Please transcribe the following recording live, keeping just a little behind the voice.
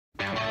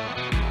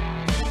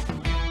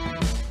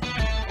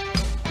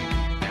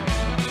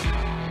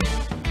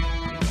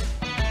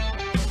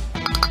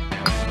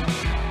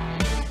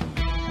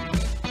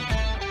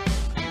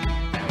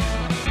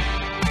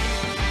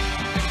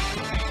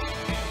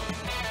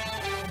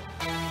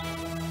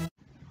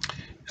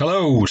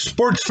Hello,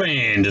 sports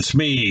fans. It's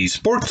me,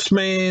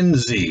 Sportsman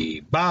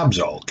Z, Bob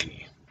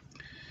Zolke.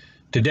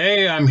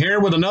 Today I'm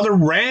here with another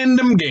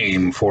random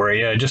game for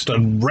you, just a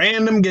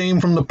random game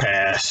from the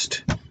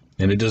past,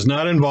 and it does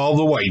not involve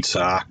the White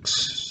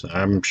Sox.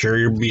 I'm sure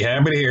you'll be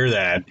happy to hear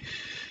that.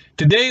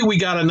 Today we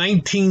got a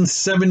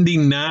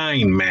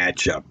 1979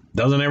 matchup.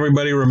 Doesn't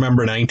everybody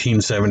remember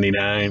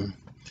 1979?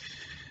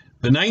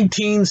 The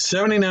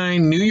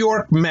 1979 New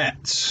York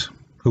Mets,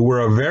 who were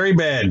a very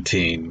bad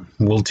team,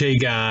 will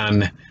take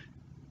on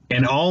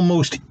an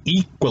almost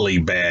equally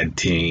bad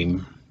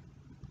team,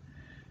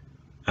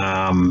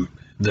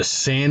 the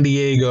San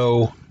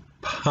Diego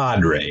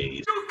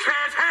Padres. You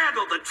can't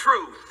handle the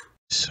truth.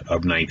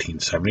 Of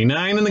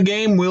 1979, and the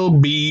game will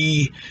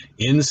be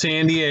in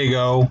San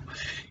Diego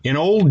in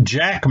old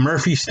Jack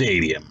Murphy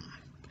Stadium.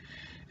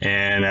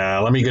 And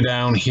let me go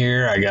down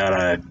here. I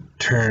gotta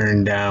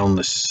turn down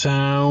the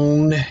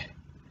sound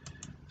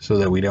so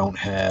that we don't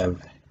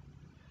have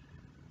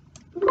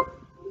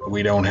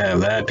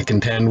that to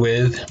contend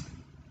with.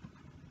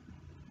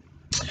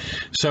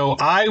 So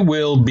I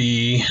will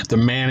be the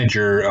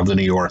manager of the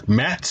New York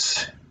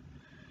Mets,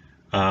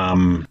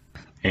 and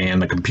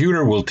the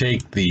computer will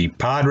take the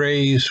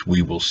Padres.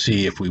 We will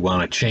see if we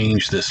want to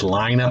change this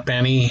lineup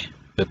any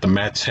that the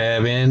Mets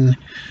have in.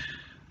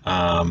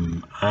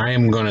 I'm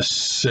going to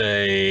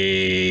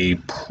say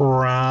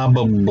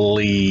probably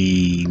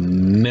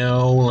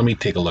no. Let me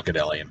take a look at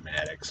Elliot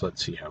Maddox.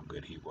 Let's see how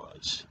good he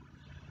was.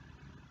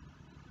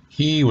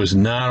 He was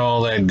not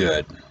all that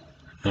good.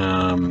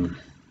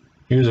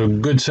 He was a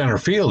good center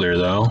fielder,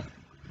 though.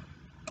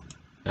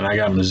 And I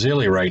got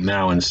Mazzilli right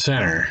now in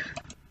center.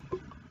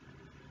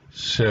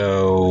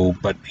 So,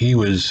 but he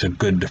was a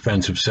good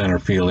defensive center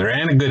fielder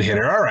and a good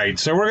hitter. All right,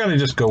 so we're going to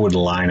just go with the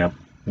lineup.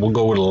 We'll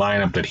go with the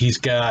lineup that he's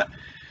got.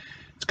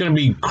 It's going to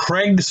be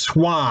Craig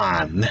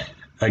Swan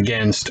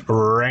against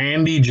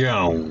Randy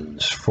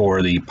Jones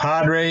for the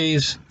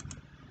Padres.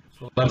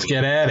 Let's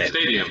get at it.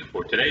 Stadium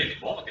for today's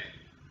ball game.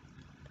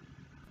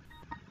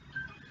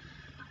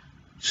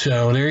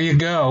 So there you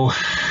go.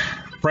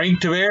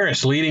 Frank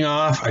Tavares leading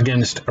off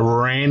against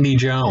Randy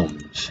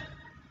Jones.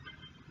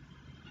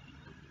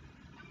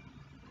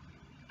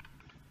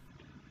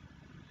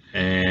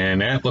 And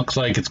that looks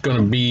like it's going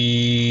to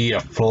be a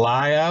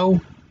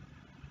flyout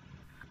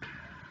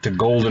to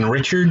Golden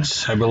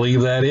Richards, I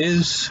believe that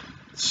is.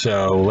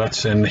 So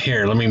let's move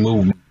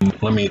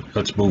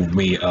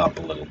me up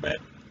a little bit.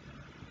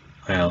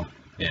 Well,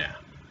 yeah,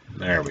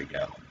 there we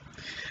go.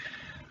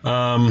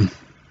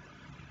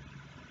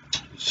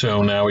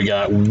 So now we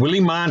got Willie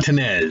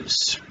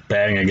Montanez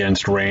batting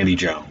against Randy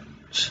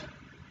Jones.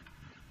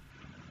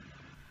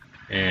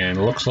 And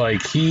it looks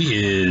like he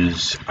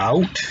is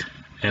out.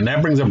 And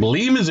that brings up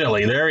Lee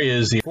Mazzilli. There he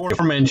is, the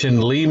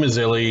aforementioned Lee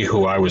Mazzilli,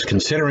 who I was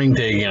considering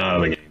taking out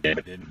of the game,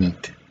 but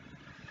didn't.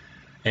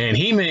 And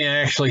he may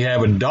actually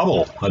have a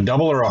double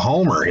or a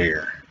homer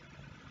here.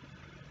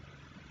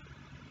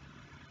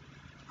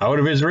 Out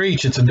of his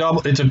reach, it's a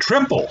double, it's a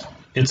triple.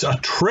 It's a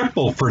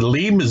triple for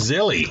Lee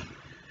Mazzilli.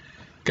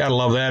 Gotta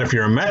love that if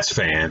you're a Mets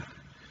fan.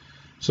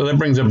 So that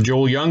brings up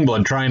Joel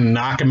Youngblood trying to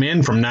knock him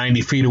in from 90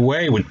 feet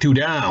away with two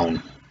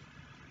down.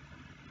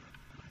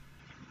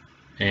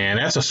 And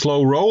that's a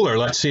slow roller.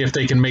 Let's see if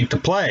they can make the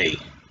play.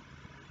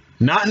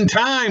 Not in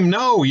time.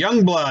 No,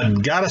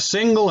 Youngblood got a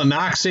single and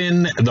knocks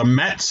in the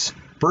Mets'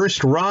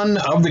 first run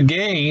of the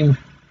game.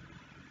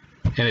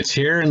 And it's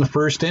here in the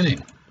first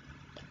inning.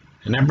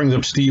 And that brings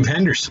up Steve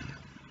Henderson.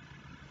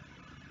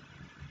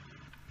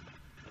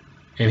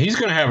 And he's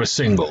going to have a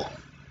single.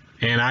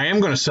 And I am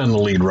going to send the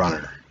lead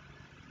runner.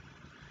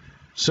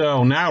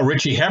 So now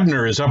Richie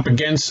Hebner is up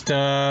against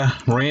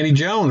Randy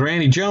Jones.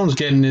 Randy Jones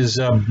getting his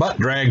butt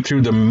dragged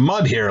through the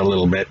mud here a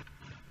little bit.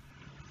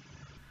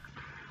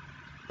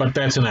 But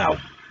that's an out.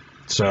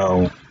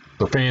 So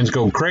the fans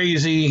go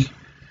crazy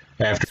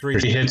after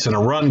 3 hits and a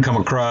run come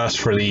across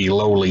for the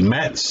lowly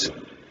Mets.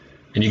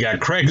 And you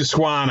got Craig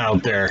Swan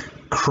out there.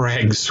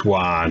 Craig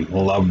Swan.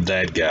 Love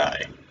that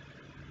guy.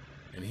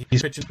 And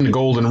he's pitching to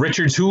Golden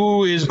Richards,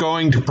 who is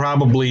going to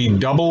probably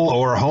double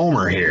or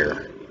homer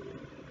here.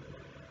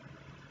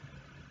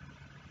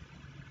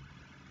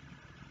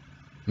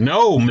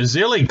 No,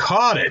 Mazzilli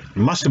caught it.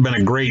 Must have been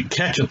a great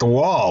catch at the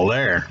wall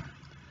there.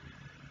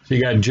 So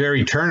you got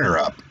Jerry Turner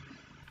up.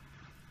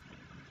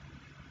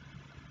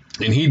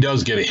 And he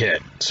does get a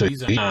hit. So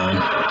he's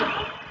on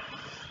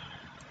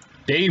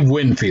Dave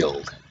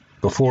Winfield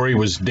before he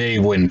was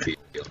Dave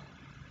Winfield.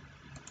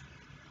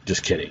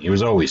 Just kidding. He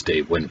was always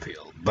Dave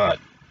Winfield. But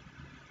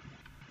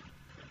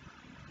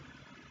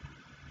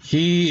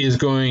he is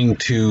going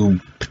to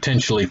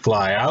potentially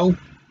fly out.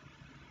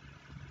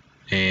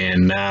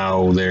 And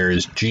now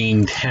there's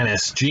Gene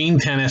Tennis. Gene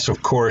Tennis,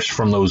 of course,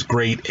 from those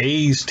great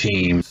A's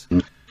teams.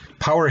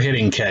 Power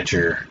hitting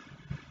catcher.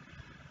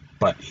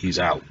 But he's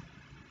out.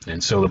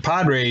 And so the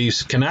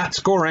Padres cannot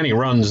score any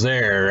runs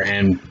there.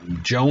 And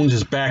Jones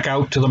is back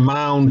out to the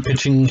mound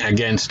pitching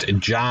against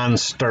John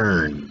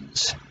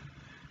Stearns,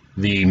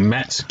 the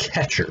Mets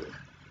catcher.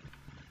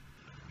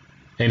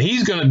 And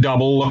he's going to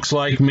double, looks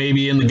like,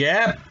 maybe in the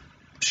gap.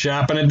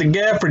 Shopping at the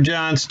Gap for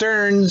John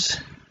Stearns.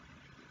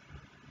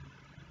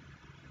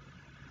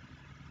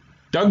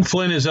 Doug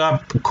Flynn is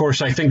up. Of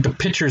course, I think the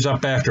pitcher's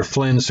up after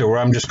Flynn, so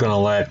I'm just going to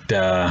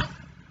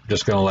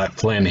let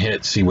Flynn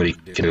hit, see what he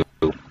can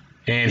do.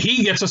 And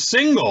he gets a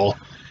single,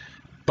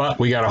 but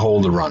we got to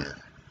hold the runner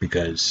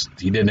because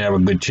he didn't have a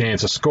good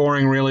chance of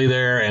scoring really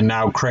there. And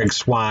now Craig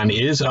Swan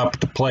is up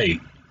to plate,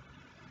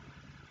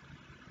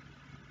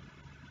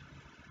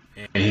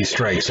 and he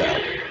strikes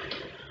out.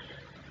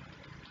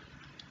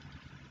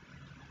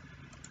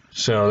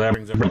 So that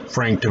brings up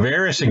Frank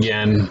Tavares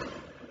again.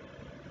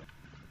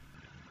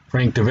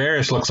 Frank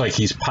Tavares looks like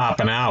he's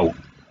popping out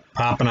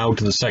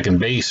to the second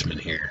baseman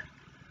here.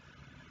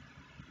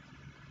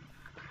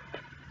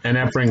 And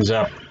that brings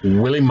up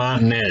Willie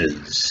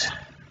Montanez.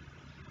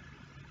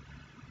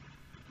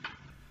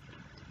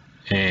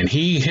 And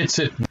he hits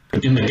it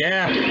in the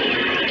gap,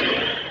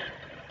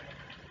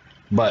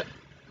 but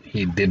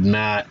he did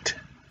not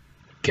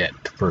get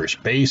to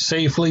first base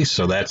safely,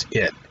 so that's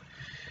it.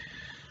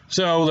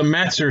 So the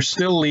Mets are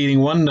still leading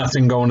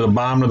 1-0 going to the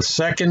bottom of the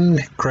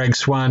second. Craig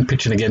Swan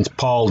pitching against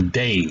Paul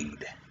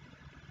Dade.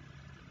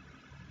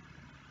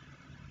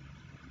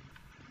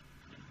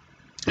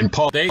 And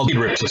Paul Dade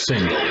rips a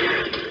single.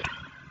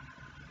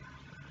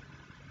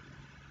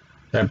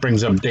 That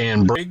brings up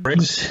Dan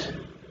Briggs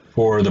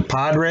for the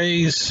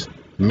Padres.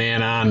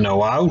 Man on,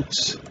 no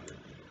outs.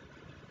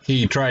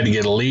 He tried to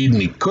get a lead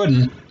and he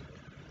couldn't.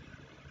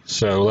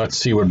 So let's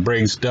see what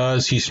Briggs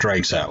does. He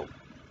strikes out.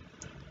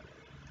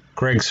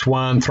 Craig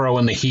Swan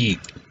throwing the heat.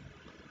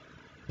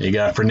 You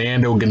got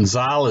Fernando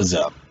Gonzalez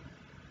up.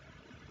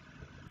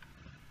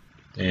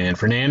 And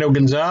Fernando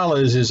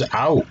Gonzalez is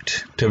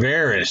out.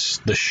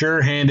 Tavares, the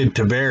sure-handed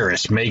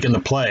Tavares, making the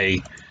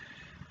play.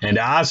 And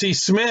Ozzie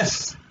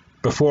Smith,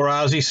 before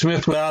Ozzie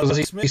Smith with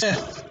Ozzie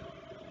Smith.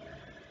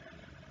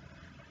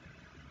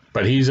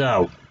 But he's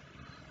out.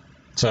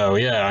 So,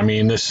 yeah, I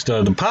mean, this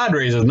the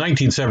Padres of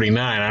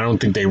 1979, I don't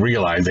think they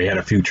realized they had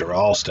a future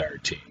all-star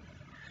team.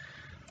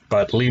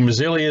 But Lee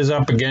Mazzilli is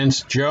up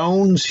against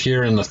Jones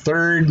here in the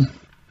third.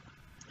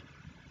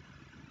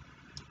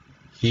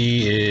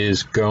 He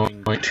is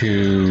going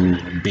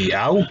to be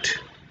out.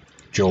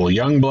 Joel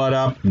Youngblood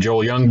up.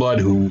 Joel Youngblood,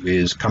 who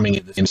is coming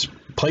in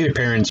plate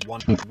appearance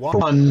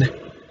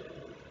 1-for-1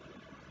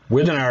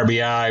 with an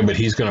RBI, but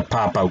he's going to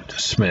pop out to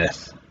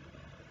Smith.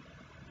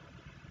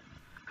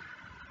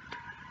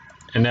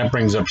 And that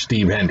brings up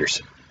Steve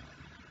Henderson.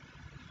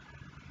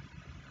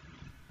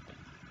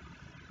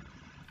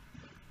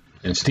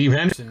 And Steve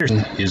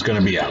Henderson is going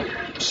to be out.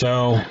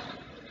 So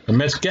the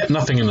Mets get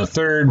nothing in the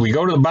third. We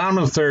go to the bottom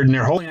of the third, and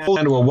they're holding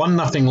on to a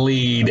 1-0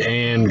 lead,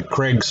 and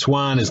Craig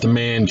Swan is the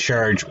man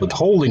charged with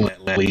holding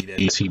that lead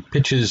as he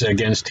pitches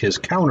against his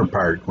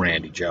counterpart,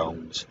 Randy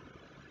Jones.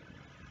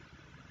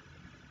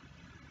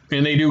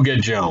 And they do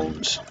get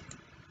Jones.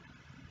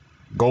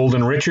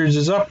 Golden Richards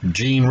is up.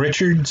 Gene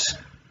Richards.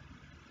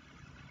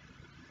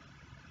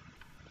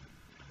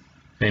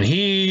 And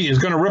he is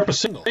going to rip a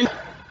single.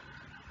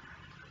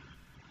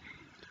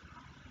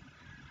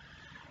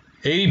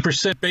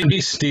 80%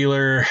 base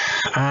stealer.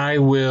 I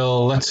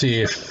will, let's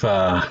see if,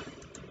 no,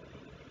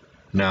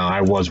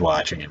 I was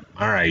watching him.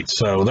 All right,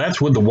 so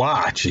that's with the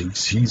watch. He's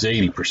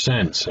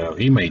 80%, so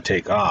he may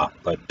take off.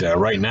 But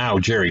right now,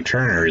 Jerry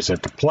Turner is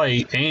at the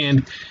plate,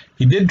 and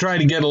he did try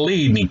to get a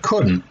lead, and he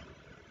couldn't.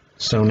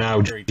 So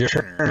now Jerry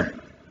Turner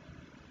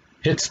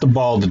hits the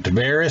ball to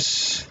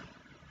Tavares,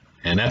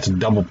 and that's a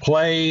double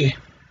play.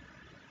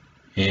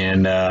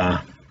 And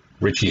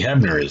Richie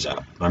Hebner is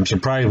up. I'm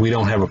surprised we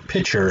don't have a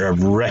picture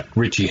of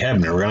Richie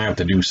Hebner. We're going to have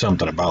to do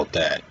something about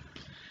that.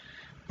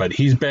 But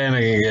he's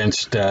batting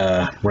against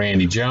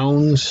Randy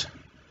Jones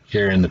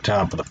here in the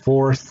top of the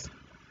fourth.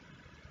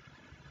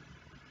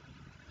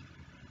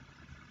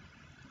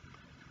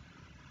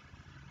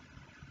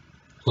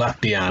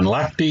 Lefty on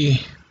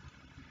lefty.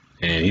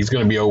 And he's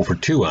going to be 0 for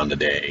 2 on the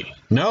day.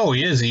 No,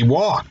 he is. He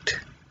walked.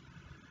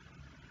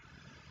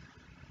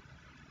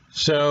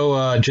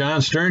 So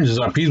John Stearns is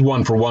up. He's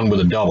 1 for 1 with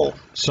a double.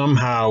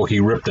 Somehow he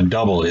ripped a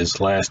double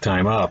his last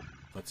time up.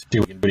 Let's see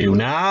what we can do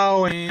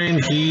now.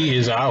 And he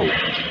is out.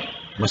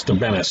 Must have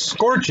been a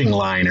scorching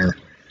liner.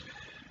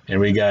 And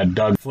we got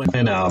Doug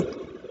Flynn up.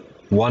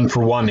 1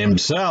 for 1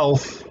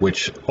 himself,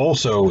 which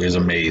also is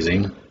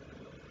amazing.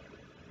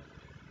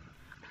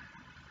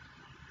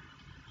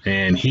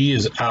 And he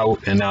is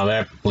out. And now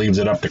that leaves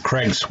it up to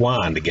Craig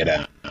Swan to get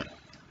out.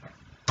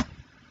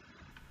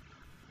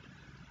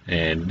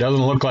 And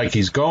doesn't look like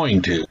he's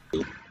going to,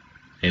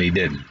 and he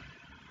didn't.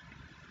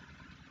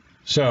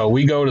 So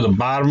we go to the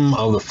bottom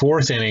of the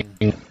fourth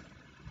inning.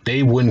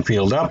 Dave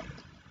Winfield up.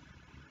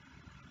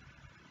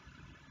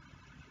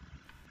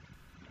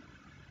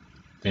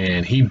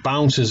 And he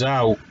bounces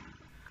out.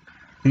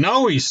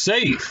 No, he's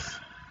safe.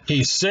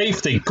 He's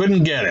safe. They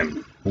couldn't get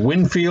him.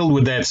 Winfield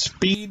with that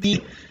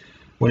speed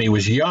when he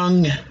was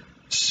young.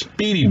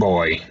 Speedy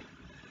boy.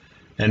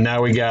 And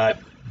now we got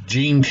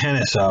Gene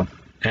Tennis up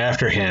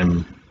after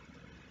him.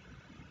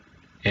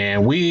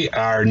 And we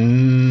are,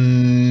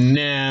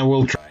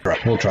 we'll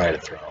try to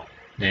throw.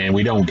 And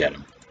we don't get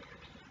him.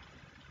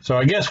 So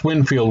I guess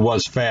Winfield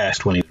was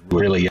fast when he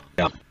was really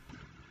young.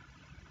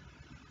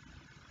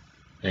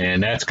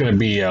 And that's going to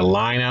be a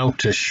line out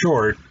to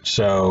short.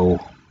 So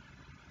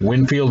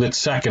Winfield at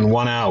second,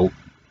 one out.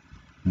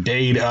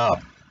 Dade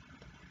up.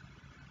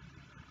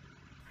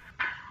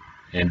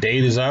 And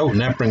Dade is out,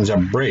 and that brings up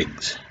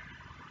Briggs.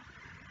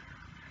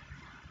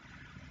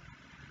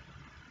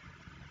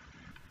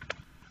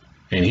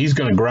 And he's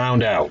going to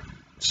ground out.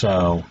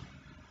 So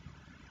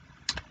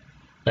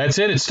that's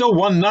it. It's still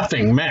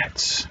 1-0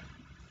 Mets.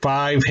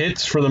 5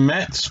 hits for the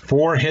Mets,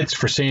 4 hits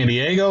for San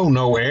Diego.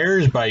 No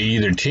errors by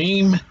either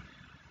team.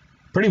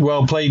 Pretty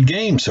well played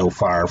game so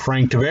far.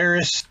 Frank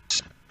Taveras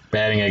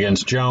batting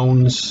against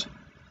Jones.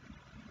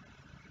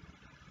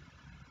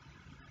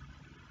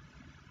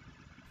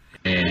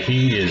 And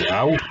he is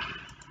out.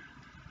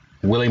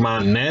 Willie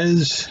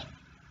Montanez.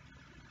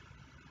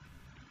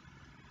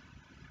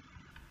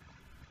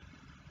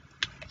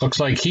 Looks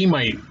like he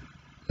might.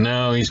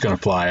 No, he's going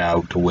to fly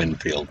out to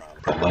Winfield,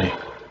 probably.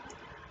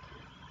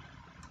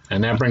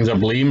 And that brings up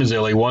Lee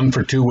Mazzilli, 1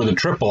 for 2 with a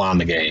triple on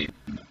the game.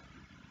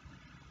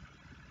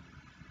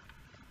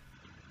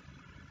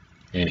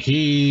 And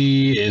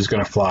he is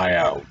going to fly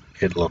out,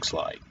 it looks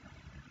like.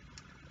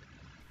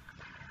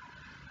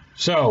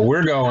 So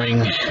we're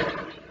going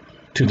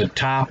to the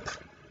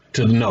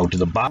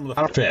bottom of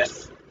the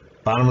fifth.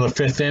 Bottom of the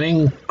fifth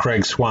inning.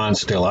 Craig Swan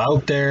still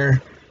out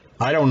there.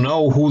 I don't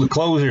know who the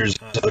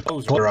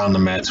closer on the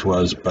Mets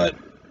was, but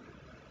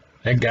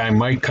that guy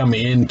might come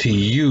into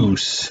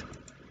use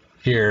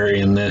here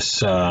in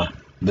this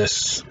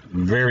this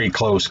very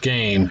close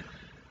game.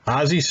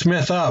 Ozzie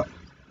Smith up,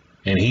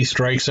 and he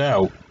strikes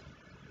out.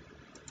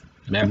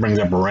 And that brings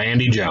up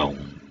Randy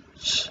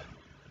Jones.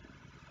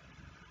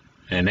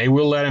 And they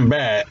will let him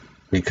bat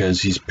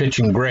because he's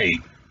pitching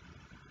great.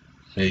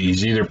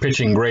 He's either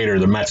pitching great or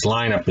the Mets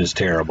lineup is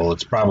terrible.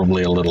 It's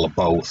probably a little of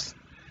both.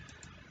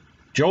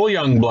 Joel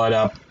Youngblood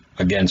up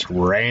against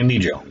Randy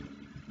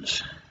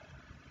Jones.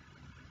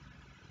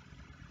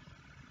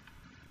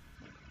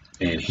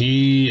 And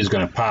he is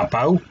going to pop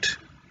out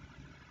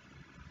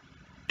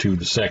to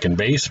the second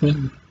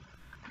baseman.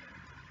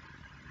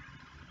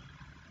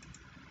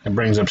 That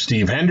brings up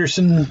Steve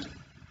Henderson.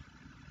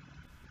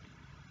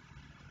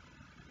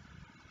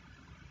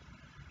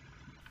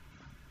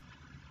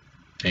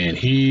 And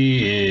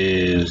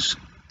he's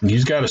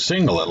got a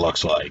single, it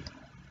looks like.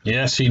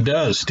 Yes, he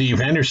does. Steve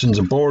Henderson's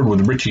aboard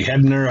with Richie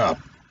Hebner up.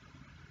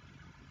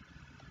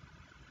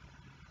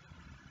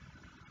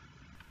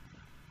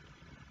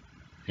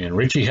 And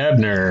Richie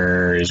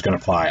Hebner is going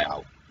to fly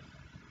out.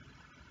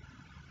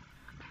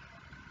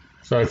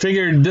 So I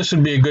figured this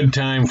would be a good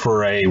time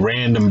for a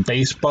random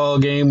baseball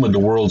game with the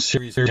World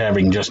Series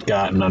having just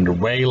gotten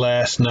underway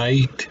last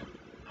night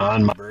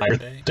on my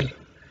birthday.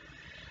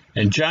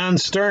 And John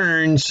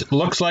Stearns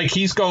looks like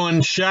he's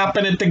going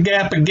shopping at the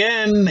Gap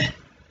again.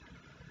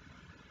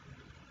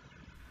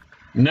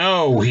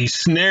 No, he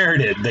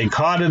snared it. They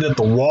caught it at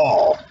the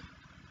wall.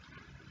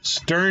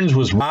 Stearns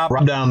was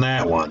robbed on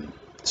that one.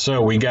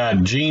 So we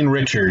got Gene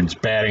Richards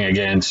batting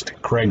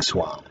against Craig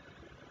Swan.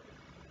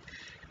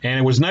 And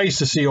it was nice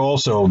to see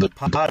also the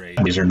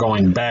Padres are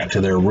going back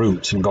to their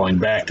roots and going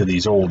back to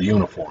these old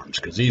uniforms,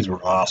 because these were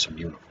awesome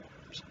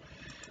uniforms.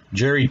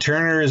 Jerry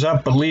Turner is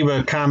up, but leave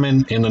a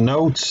comment in the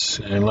notes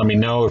and let me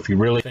know if you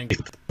really think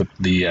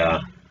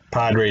the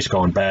Padres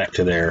going back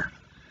to their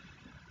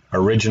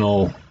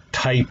original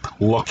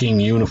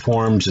type-looking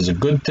uniforms is a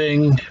good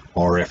thing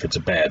or if it's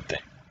a bad thing.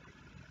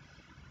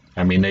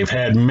 I mean, they've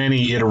had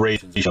many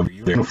iterations of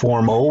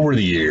uniform over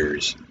the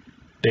years.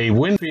 Dave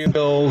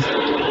Winfield,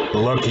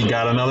 look, he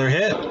got another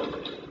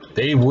hit.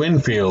 Dave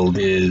Winfield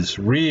is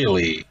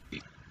really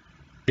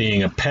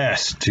being a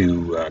pest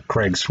to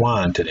Craig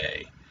Swan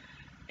today.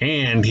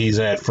 And he's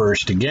at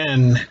first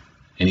again,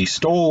 and he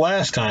stole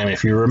last time,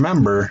 if you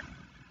remember,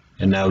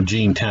 and now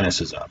Gene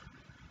Tennis is up.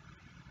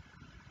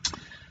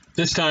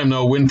 This time,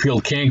 though,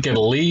 Winfield can't get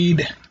a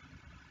lead.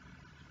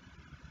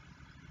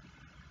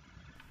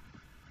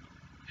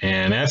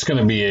 And that's going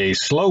to be a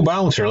slow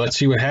bouncer. Let's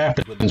see what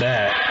happens with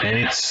that. And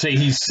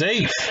he's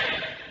safe.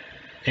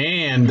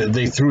 And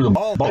they threw the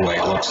ball away,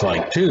 it looks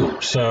like,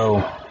 too.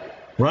 So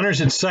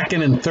runners at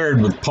second and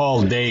third with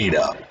Paul Dade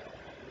up.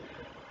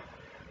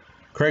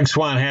 Craig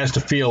Swan has to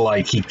feel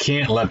like he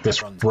can't let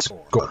this run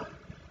score.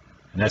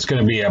 And that's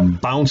going to be a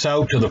bounce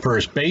out to the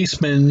first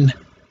baseman.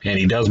 And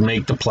he does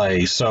make the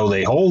play. So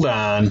they hold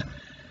on.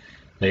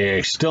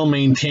 They still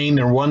maintain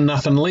their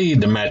 1-0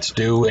 lead, the Mets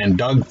do. And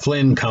Doug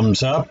Flynn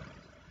comes up.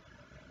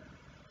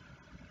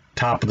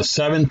 Top of the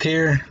seventh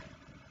here.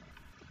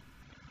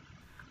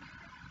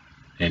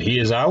 And he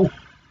is out.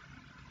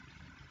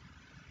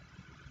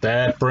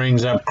 That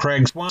brings up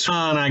Craig Swan.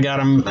 I got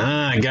him.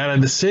 I got a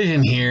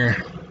decision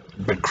here.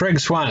 But Craig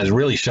Swan is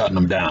really shutting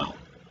him down.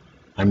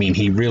 I mean,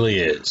 he really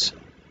is.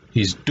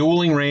 He's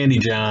dueling Randy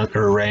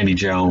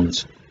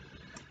Jones.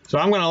 So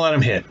I'm going to let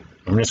him hit.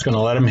 I'm just going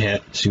to let him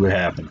hit, see what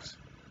happens.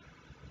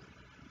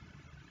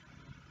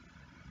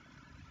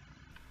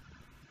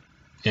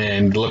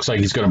 And it looks like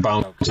he's going to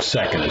bounce to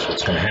second is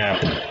what's going to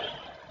happen.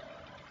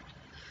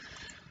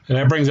 And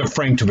that brings up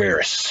Frank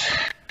Tavares.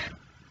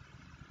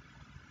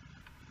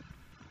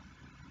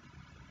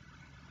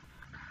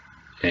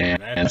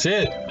 And that's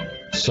it.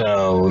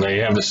 So they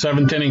have the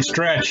 7th inning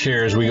stretch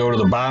here as we go to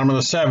the bottom of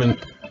the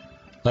 7th.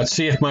 Let's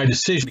see if my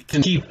decision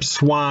to keep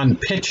Swan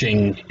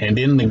pitching and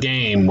in the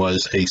game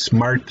was a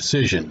smart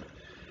decision.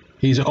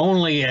 He's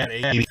only at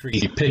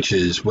 83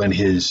 pitches when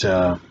his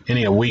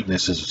inning of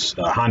weakness is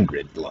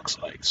 100, looks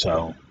like.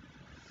 So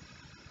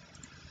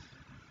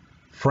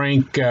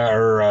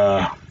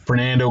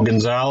Fernando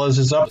Gonzalez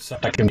is up,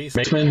 second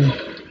baseman.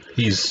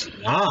 He's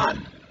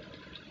on.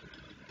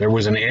 There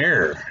was an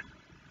error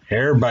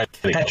by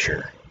the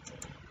catcher.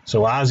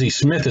 So Ozzie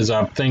Smith is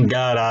up. Thank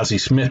God Ozzie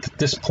Smith at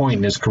this point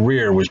in his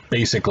career was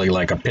basically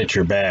like a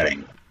pitcher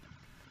batting.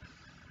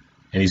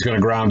 And he's going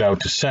to ground out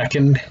to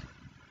second.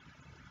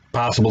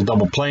 Possible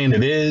double play, and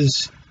it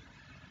is.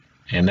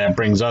 And that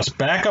brings us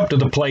back up to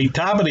the plate,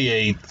 top of the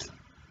 8th.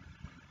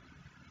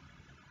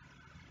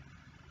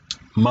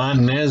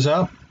 Montanez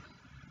up.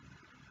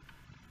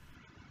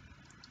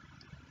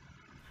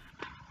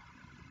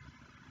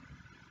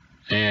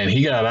 And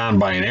he got on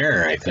by an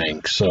error, I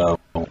think. So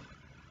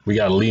we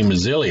got Lee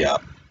Mazzilli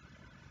up.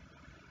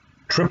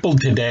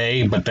 Tripled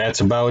today, but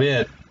that's about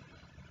it.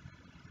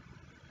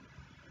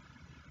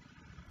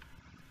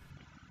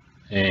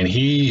 And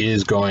he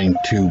is going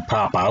to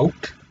pop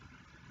out.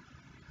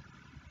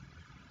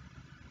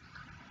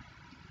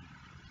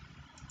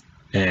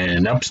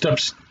 And up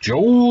steps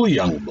Joel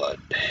Youngblood.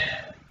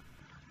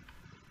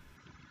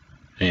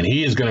 And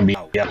he is going to be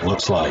out, yeah, it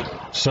looks like.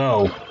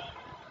 So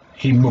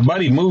he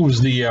moves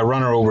the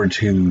runner over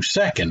to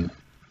second.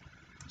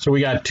 So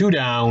we got 2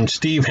 down,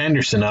 Steve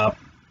Henderson up,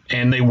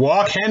 and they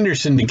walk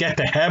Henderson to get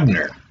to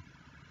Hebner.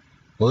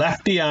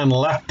 Lefty on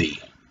lefty.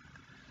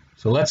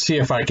 So let's see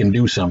if I can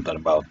do something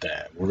about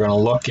that. We're going to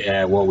look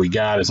at what we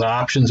got as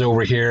options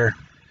over here.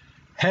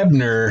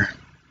 Hebner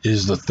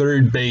is the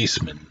third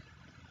baseman.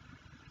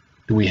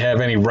 Do we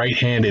have any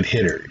right-handed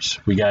hitters?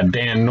 We got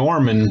Dan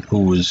Norman,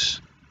 who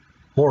was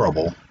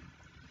horrible.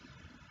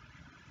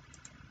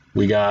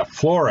 We got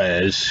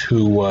Flores,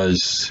 who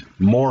was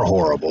more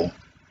horrible.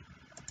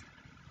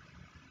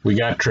 We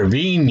got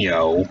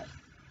Trevino,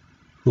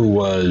 who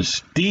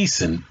was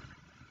decent.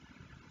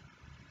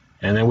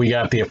 And then we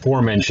got the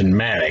aforementioned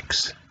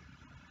Maddox.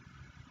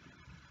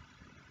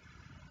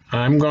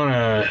 I am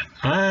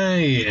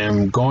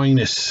going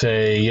to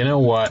say, you know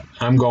what?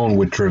 I'm going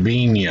with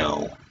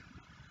Trevino.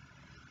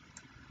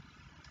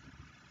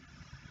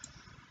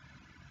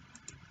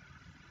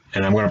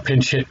 And I'm going to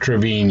pinch hit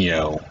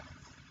Trevino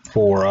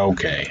for,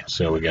 okay,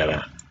 so we got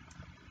a...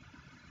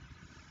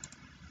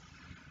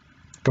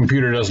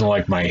 Computer doesn't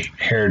like my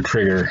hair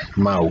trigger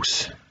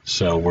mouse,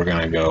 so we're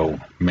going to go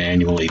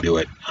manually do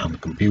it on the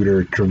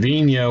computer.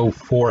 Trevino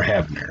for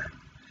Hebner.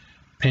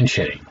 Pinch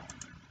hitting.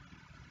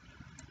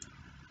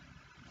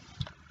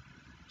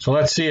 So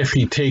let's see if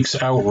he takes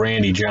out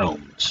Randy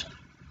Jones.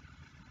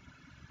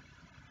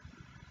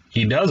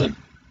 He doesn't.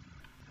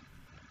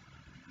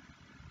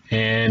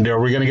 And are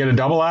we going to get a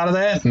double out of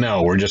that?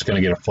 No, we're just going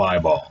to get a fly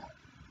ball.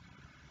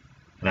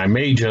 And I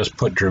may just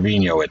put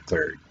Trevino at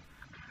third.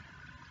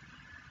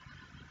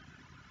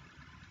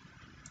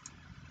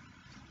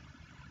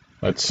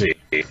 Let's see.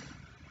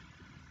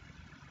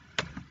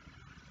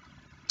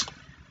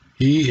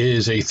 He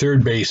is a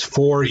third base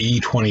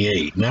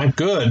 4E28. Not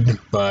good,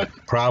 but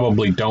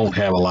probably don't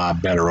have a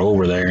lot better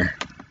over there.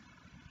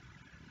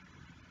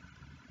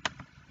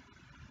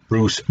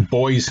 Bruce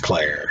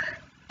Boisclair.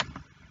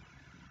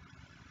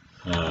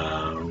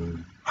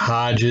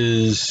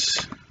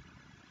 Hodges.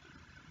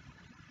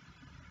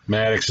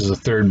 Maddox is a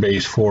third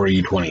base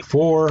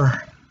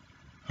 4E24.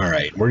 All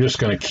right, we're just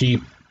going to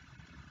keep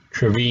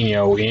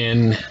Trevino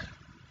in.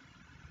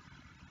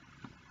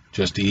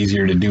 Just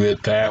easier to do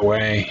it that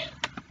way.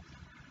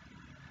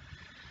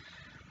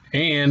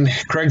 And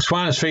Craig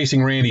Swan is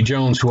facing Randy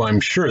Jones, who I'm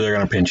sure they're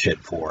going to pinch hit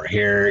for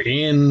here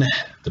in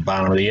the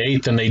bottom of the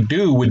 8th, and they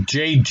do with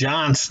Jay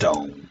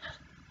Johnstone.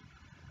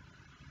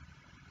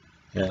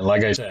 Yeah,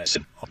 like I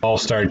said,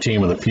 all-star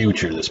team of the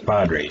future, this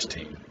Padres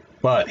team.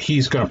 But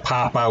he's going to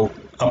pop out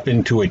up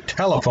into a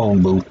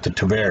telephone booth to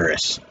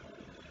Tavares.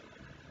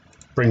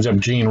 Brings up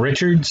Gene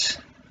Richards.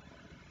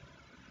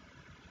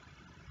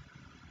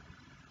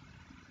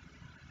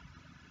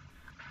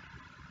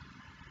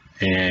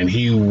 And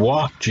he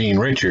walked Gene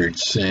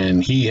Richards,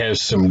 and he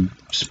has some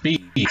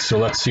speed, so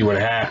let's see what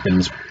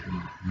happens.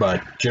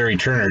 But Jerry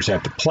Turner's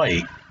at the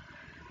plate.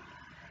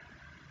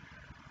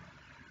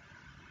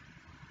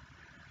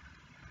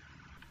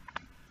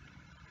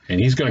 And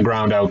he's going to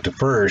ground out to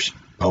first,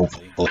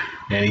 hopefully.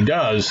 And he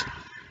does.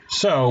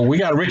 So we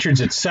got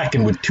Richards at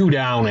second with 2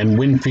 down and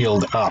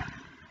Winfield up.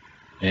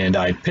 And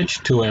I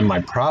pitched to him.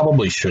 I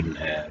probably shouldn't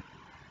have.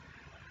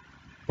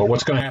 But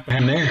what's going to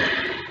happen there?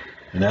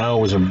 No,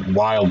 it was a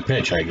wild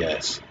pitch, I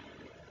guess.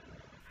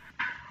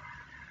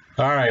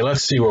 All right,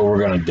 let's see what we're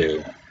going to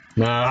do.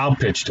 I'll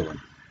pitch to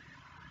him.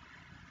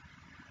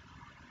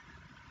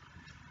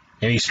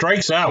 And he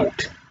strikes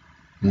out.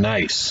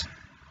 Nice.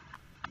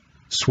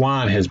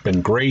 Swan has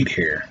been great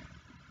here.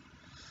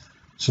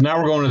 So now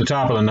we're going to the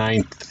top of the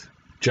ninth.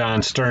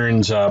 John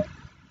Stern's up.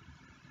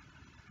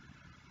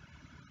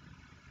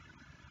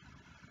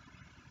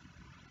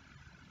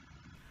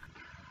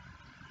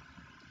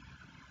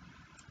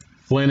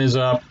 Flynn is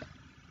up.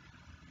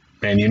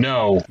 And you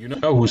know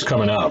who's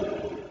coming up.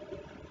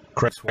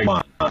 Craig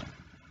Swan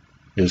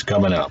is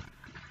coming up.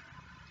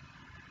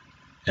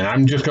 And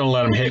I'm just going to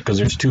let him hit because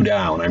there's 2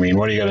 down. I mean,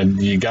 what are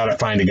you got to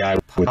find a guy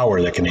with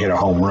power that can hit a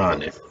home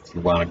run if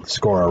you want to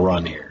score a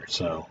run here.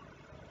 So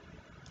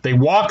they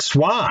walk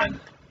Swan.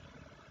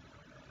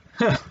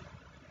 Huh.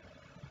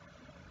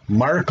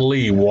 Mark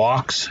Lee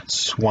walks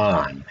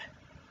Swan.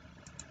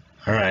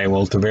 All right,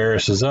 well,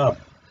 Taveras is up.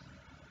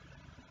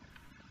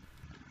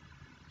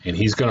 And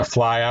he's going to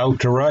fly out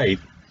to right.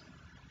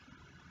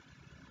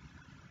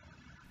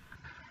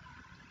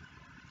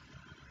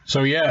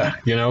 So, yeah,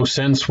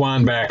 send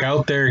Swan back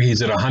out there.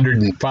 He's at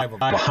 105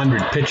 of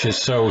 100 pitches,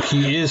 so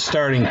he is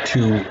starting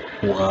to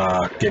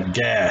get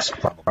gassed,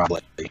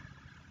 probably.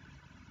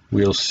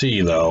 We'll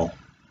see, though.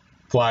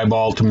 Fly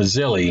ball to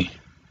Mazzilli.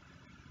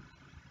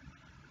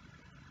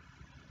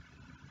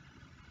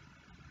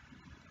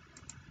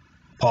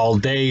 Paul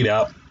Dade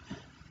up.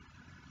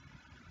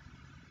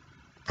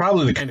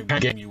 Probably the kind of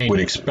game you would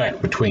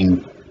expect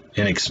between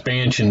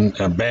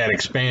a bad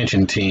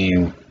expansion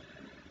team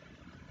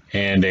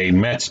and a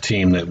Mets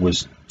team that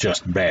was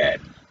just bad.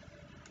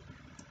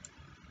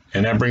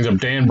 And that brings up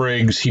Dan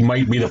Briggs. He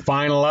might be the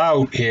final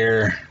out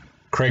here.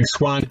 Craig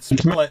Swan,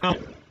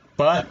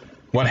 but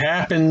what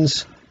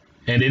happens?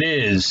 And it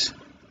is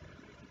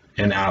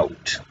an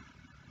out.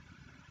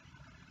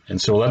 And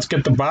so let's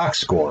get the box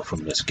score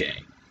from this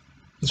game.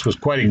 This was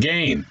quite a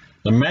game.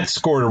 The Mets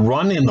scored a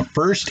run in the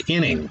first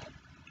inning.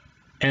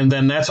 And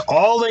then that's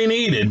all they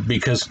needed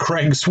because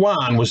Craig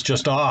Swan was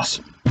just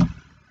awesome.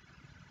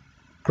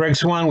 Craig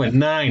Swan went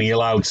 9. He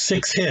allowed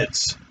 6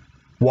 hits,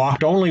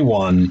 walked only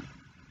 1,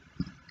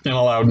 and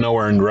allowed no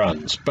earned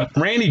runs. But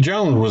Randy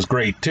Jones was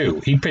great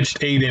too. He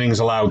pitched 8 innings,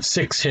 allowed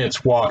 6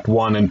 hits, walked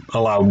 1, and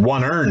allowed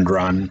 1 earned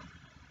run,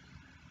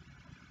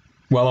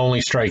 while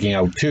only striking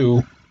out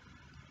 2.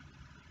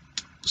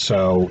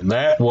 So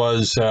that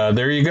was,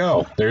 there you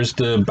go. There's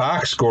the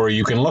box score.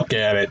 You can look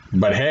at it.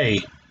 But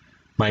hey,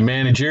 my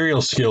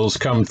managerial skills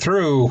come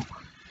through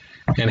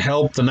and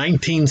help the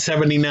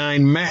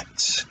 1979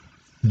 Mets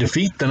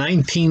defeat the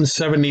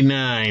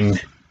 1979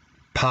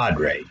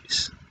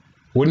 Padres.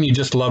 Wouldn't you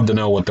just love to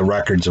know what the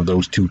records of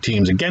those 2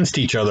 teams against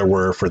each other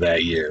were for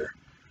that year?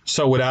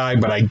 So would I,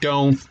 but I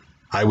don't.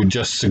 I would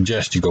just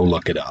suggest you go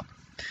look it up.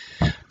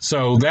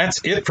 So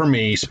that's it for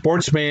me.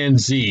 Sportsman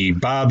Z,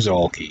 Bob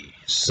Zolke,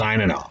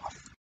 signing off.